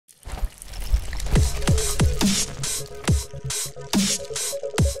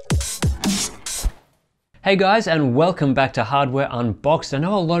Hey guys, and welcome back to Hardware Unboxed. I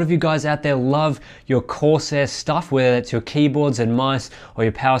know a lot of you guys out there love your Corsair stuff, whether it's your keyboards and mice or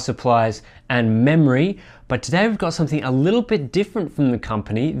your power supplies and memory, but today we've got something a little bit different from the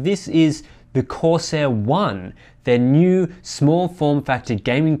company. This is the Corsair One, their new small form factor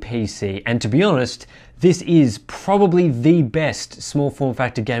gaming PC, and to be honest, this is probably the best small form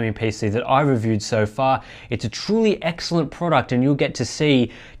factor gaming PC that I've reviewed so far. It's a truly excellent product, and you'll get to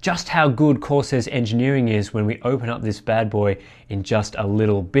see just how good Corsair's engineering is when we open up this bad boy in just a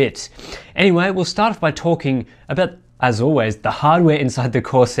little bit. Anyway, we'll start off by talking about, as always, the hardware inside the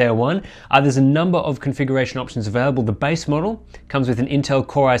Corsair One. There's a number of configuration options available. The base model comes with an Intel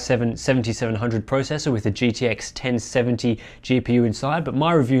Core i7-7700 processor with a GTX 1070 GPU inside, but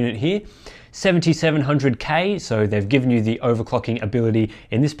my review unit here, 7700K, so they've given you the overclocking ability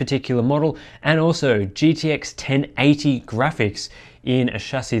in this particular model, and also GTX 1080 graphics in a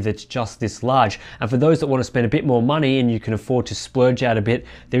chassis that's just this large. And for those that want to spend a bit more money and you can afford to splurge out a bit,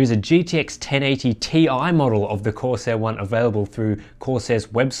 there is a GTX 1080 Ti model of the Corsair One available through Corsair's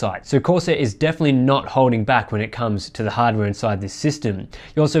website. So Corsair is definitely not holding back when it comes to the hardware inside this system.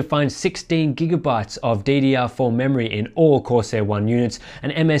 You also find 16 gigabytes of DDR4 memory in all Corsair One units, an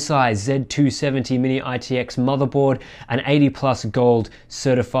MSI Z270 Mini ITX motherboard, an 80 plus gold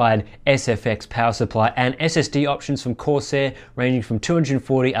certified SFX power supply, and SSD options from Corsair ranging from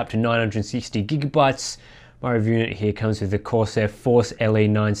 240 up to 960 gigabytes. My review unit here comes with the Corsair Force LE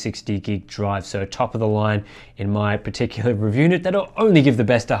 960 gig drive, so top of the line in my particular review unit. That'll only give the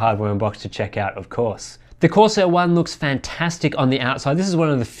best to Hardware Unboxed to check out, of course. The Corsair One looks fantastic on the outside. This is one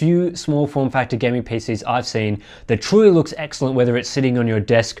of the few small form factor gaming PCs I've seen that truly looks excellent, whether it's sitting on your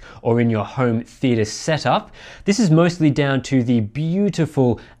desk or in your home theater setup. This is mostly down to the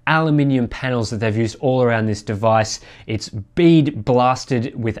beautiful aluminium panels that they've used all around this device. It's bead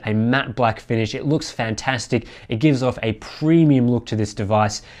blasted with a matte black finish. It looks fantastic. It gives off a premium look to this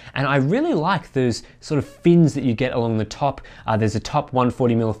device, and I really like those sort of fins that you get along the top. There's a top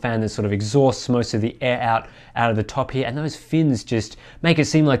 140mm fan that sort of exhausts most of the air out of the top here, and those fins just make it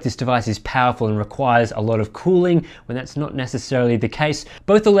seem like this device is powerful and requires a lot of cooling when that's not necessarily the case.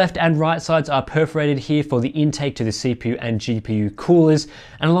 Both the left and right sides are perforated here for the intake to the CPU and GPU coolers,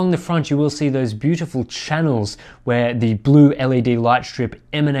 and along the front you will see those beautiful channels where the blue LED light strip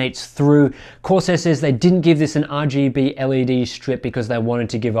emanates through. Corsair says they didn't give this an RGB LED strip because they wanted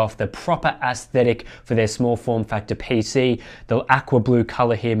to give off the proper aesthetic for their small form factor PC. The aqua blue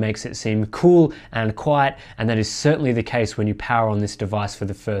color here makes it seem cool and quiet, and that is certainly the case when you power on this device for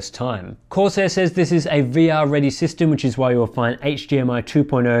the first time. Corsair says this is a VR ready system, which is why you will find HDMI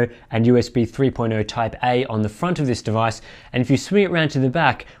 2.0 and USB 3.0 Type A on the front of this device, and if you swing it around to the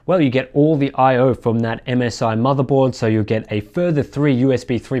back, well, you get all the I/O from that MSI motherboard, so you'll get a further 3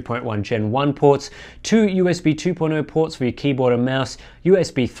 USB 3.1 Gen 1 ports, 2 USB 2.0 ports for your keyboard and mouse,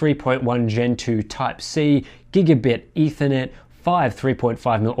 USB 3.1 Gen 2 Type C, Gigabit Ethernet, 5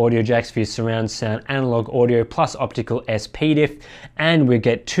 3.5mm audio jacks for your surround sound analog audio plus optical SPDIF, and we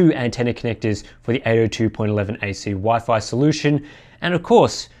get 2 antenna connectors for the 802.11 AC Wi-Fi solution, and of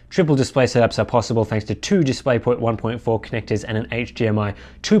course, triple display setups are possible thanks to 2 DisplayPort 1.4 connectors and an HDMI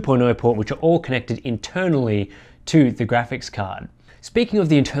 2.0 port, which are all connected internally to the graphics card. Speaking of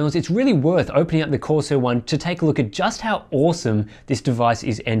the internals, it's really worth opening up the Corsair One to take a look at just how awesome this device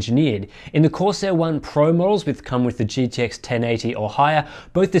is engineered. In the Corsair One Pro models, which come with the GTX 1080 or higher,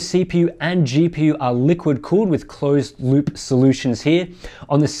 both the CPU and GPU are liquid cooled with closed loop solutions here.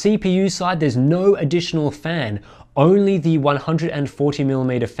 On the CPU side, there's no additional fan. Only the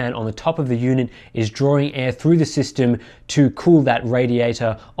 140mm fan on the top of the unit is drawing air through the system to cool that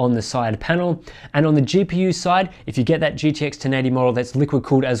radiator on the side panel. And on the GPU side, if you get that GTX 1080 model, that's liquid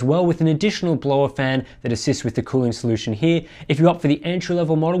cooled as well with an additional blower fan that assists with the cooling solution here. If you opt for the entry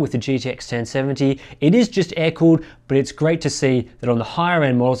level model with the GTX 1070, it is just air cooled, but it's great to see that on the higher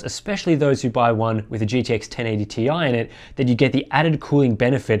end models, especially those who buy one with a GTX 1080 Ti in it, that you get the added cooling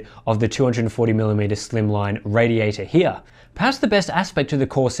benefit of the 240mm slimline radiator here. Perhaps the best aspect of the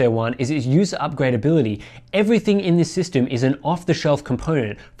Corsair One is its user upgradability. Everything in this system is an off-the-shelf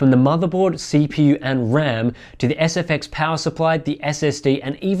component, from the motherboard, CPU and RAM to the SFX power supply, the SSD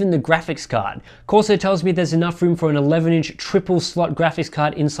and even the graphics card. Corsair tells me there's enough room for an 11-inch triple slot graphics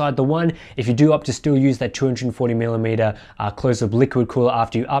card inside the One. If you do opt to still use that 240mm close-up liquid cooler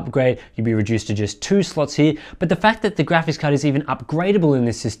after you upgrade, you'll be reduced to just 2 slots here. But the fact that the graphics card is even upgradable in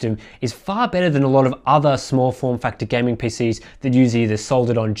this system is far better than a lot of other small form factor gaming PCs that use either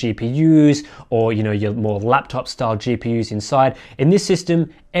soldered on GPUs or your more laptop style GPUs inside. In this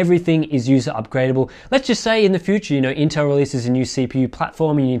system, Everything is user upgradable. Let's just say in the future, Intel releases a new CPU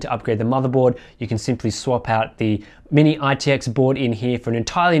platform, you need to upgrade the motherboard, you can simply swap out the mini ITX board in here for an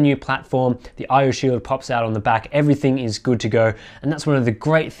entirely new platform. The IO shield pops out on the back, everything is good to go. And that's one of the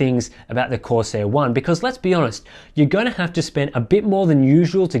great things about the Corsair One, because let's be honest, you're going to have to spend a bit more than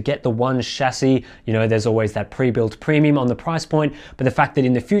usual to get the One chassis. There's always that pre-built premium on the price point, but the fact that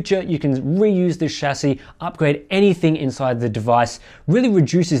in the future you can reuse this chassis, upgrade anything inside the device, really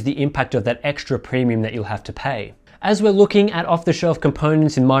reduces the impact of that extra premium that you'll have to pay. As we're looking at off-the-shelf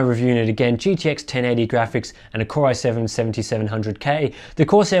components in my review unit, again, GTX 1080 graphics and a Core i7 7700K, the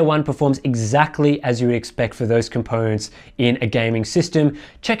Corsair One performs exactly as you would expect for those components in a gaming system.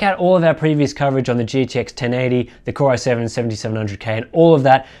 Check out all of our previous coverage on the GTX 1080, the Core i7 7700K, and all of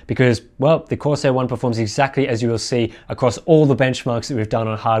that because, well, the Corsair One performs exactly as you will see across all the benchmarks that we've done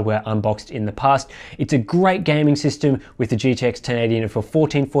on Hardware Unboxed in the past. It's a great gaming system with the GTX 1080 in it for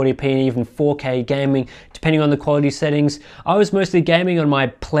 1440p and even 4K gaming, depending on the quality settings. I was mostly gaming on my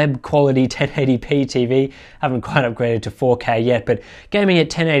pleb quality 1080p TV. Haven't quite upgraded to 4K yet, but gaming at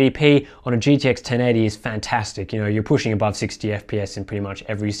 1080p on a GTX 1080 is fantastic. You're pushing above 60 FPS in pretty much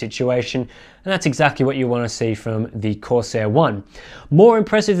every situation, and that's exactly what you want to see from the Corsair One. More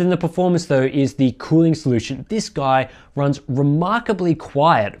impressive than the performance though is the cooling solution. This guy runs remarkably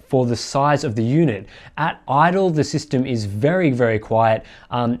quiet for the size of the unit. At idle, the system is very, very quiet.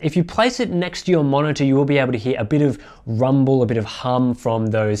 If you place it next to your monitor, you will be able to hear a bit of rumble, a bit of hum from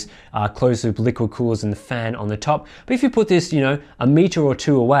those closed loop liquid coolers and the fan on the top. But if you put this, a meter or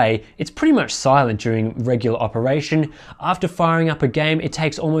two away, it's pretty much silent during regular operation. After firing up a game, it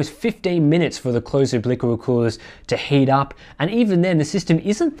takes almost 15 minutes for the closed loop liquid coolers to heat up. And even then, the system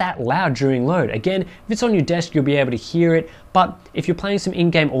isn't that loud during load. Again, if it's on your desk, you'll be able to hear it. But if you're playing some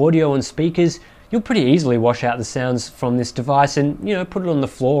in-game audio on speakers, you'll pretty easily wash out the sounds from this device and, put it on the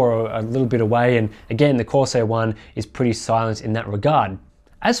floor or a little bit away. And again, the Corsair One is pretty silent in that regard.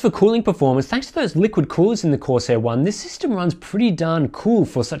 As for cooling performance, thanks to those liquid coolers in the Corsair One, this system runs pretty darn cool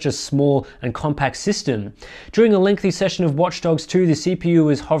for such a small and compact system. During a lengthy session of Watch Dogs 2, the CPU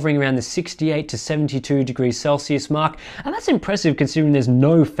was hovering around the 68 to 72 degrees Celsius mark, and that's impressive considering there's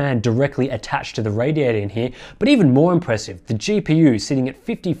no fan directly attached to the radiator in here. But even more impressive, the GPU sitting at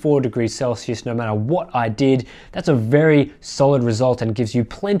 54 degrees Celsius no matter what I did. That's a very solid result and gives you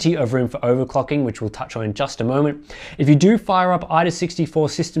plenty of room for overclocking, which we'll touch on in just a moment. If you do fire up IDA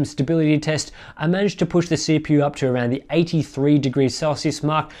 64 system stability test, I managed to push the CPU up to around the 83 degrees Celsius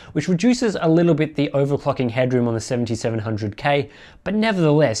mark, which reduces a little bit the overclocking headroom on the 7700K, but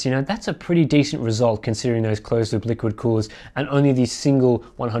nevertheless, that's a pretty decent result considering those closed loop liquid coolers and only the single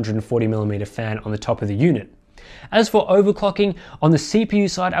 140mm fan on the top of the unit. As for overclocking, on the CPU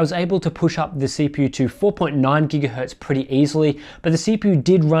side, I was able to push up the CPU to 4.9 GHz pretty easily, but the CPU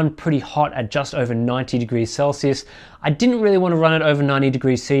did run pretty hot at just over 90 degrees Celsius. I didn't really want to run it over 90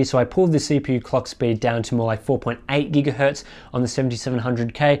 degrees C, so I pulled the CPU clock speed down to more like 4.8 GHz on the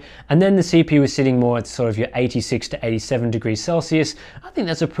 7700K, and then the CPU was sitting more at sort of your 86 to 87 degrees Celsius. I think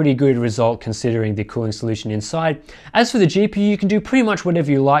that's a pretty good result considering the cooling solution inside. As for the GPU, you can do pretty much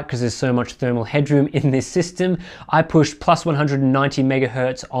whatever you like because there's so much thermal headroom in this system. I pushed plus 190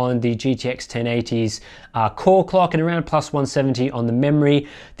 megahertz on the GTX 1080's core clock and around plus 170 on the memory.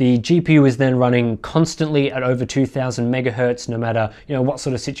 The GPU is then running constantly at over 2000 megahertz no matter what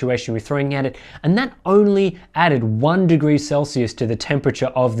sort of situation we're throwing at it, and that only added 1 degree Celsius to the temperature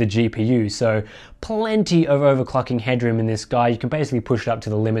of the GPU, so plenty of overclocking headroom in this guy. You can basically push it up to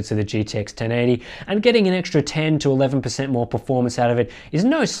the limits of the GTX 1080, and getting an extra 10 to 11% more performance out of it is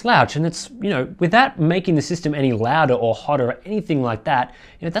no slouch. And it's, without making the system any louder or hotter or anything like that,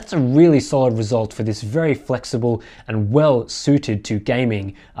 that's a really solid result for this very flexible and well suited to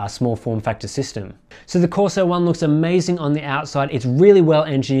gaming small form factor system. So the Corsair One looks amazing on the outside. It's really well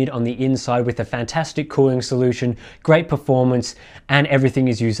engineered on the inside with a fantastic cooling solution, great performance, and everything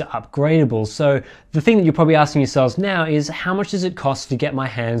is user upgradable. So the thing that you're probably asking yourselves now is, how much does it cost to get my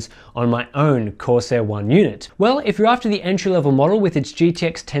hands on my own Corsair One unit? Well, if you're after the entry-level model with its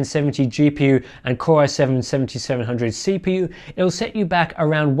GTX 1070 GPU and Core i7 7700 CPU, it'll set you back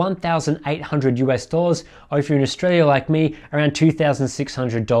around $1,800 US, or if you're in Australia like me, around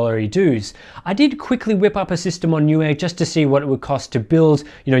 $2,600 dues. I did quickly whip up a system on Newegg just to see what it would cost to build,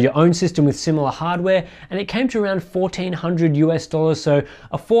 your own system with similar hardware, and it came to around $1,400 US, so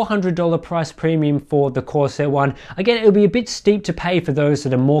a $400 price premium for the Corsair One. Again, it'll be a bit steep to pay for those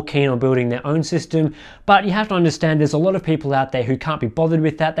that are more keen on building their own system, but you have to understand there's a lot of people out there who can't be bothered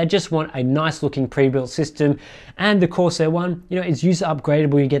with that. They just want a nice looking pre-built system, and the Corsair One, it's user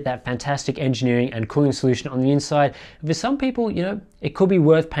upgradable. You get that fantastic engineering and cooling solution on the inside. And for some people, it could be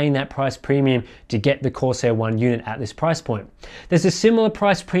worth paying that price premium to get the Corsair One unit at this price point. There's a similar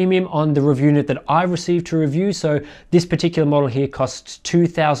price premium on the review unit that I received to review. So this particular model here costs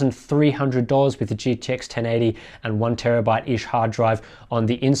 $2,300 with the GTX 1080 and 1TB-ish hard drive on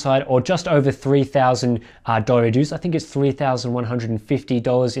the inside, or just over $3,000 reduced. I think it's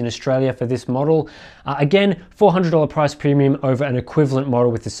 $3,150 in Australia for this model. Again, $400 price premium over an equivalent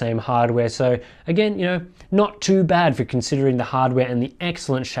model with the same hardware. So again, you know, not too bad for considering the hardware and the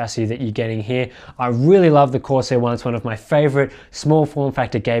excellent chassis that you're getting here. I really love the Corsair One. It's one of my favorite small form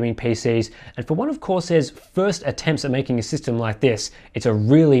factor gaming PCs, and for one of Corsair's first attempts at making a system like this, it's a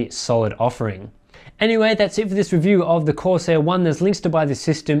really solid offering. Anyway, that's it for this review of the Corsair One. There's links to buy this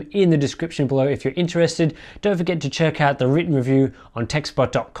system in the description below if you're interested. Don't forget to check out the written review on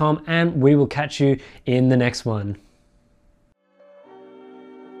TechSpot.com, and we will catch you in the next one.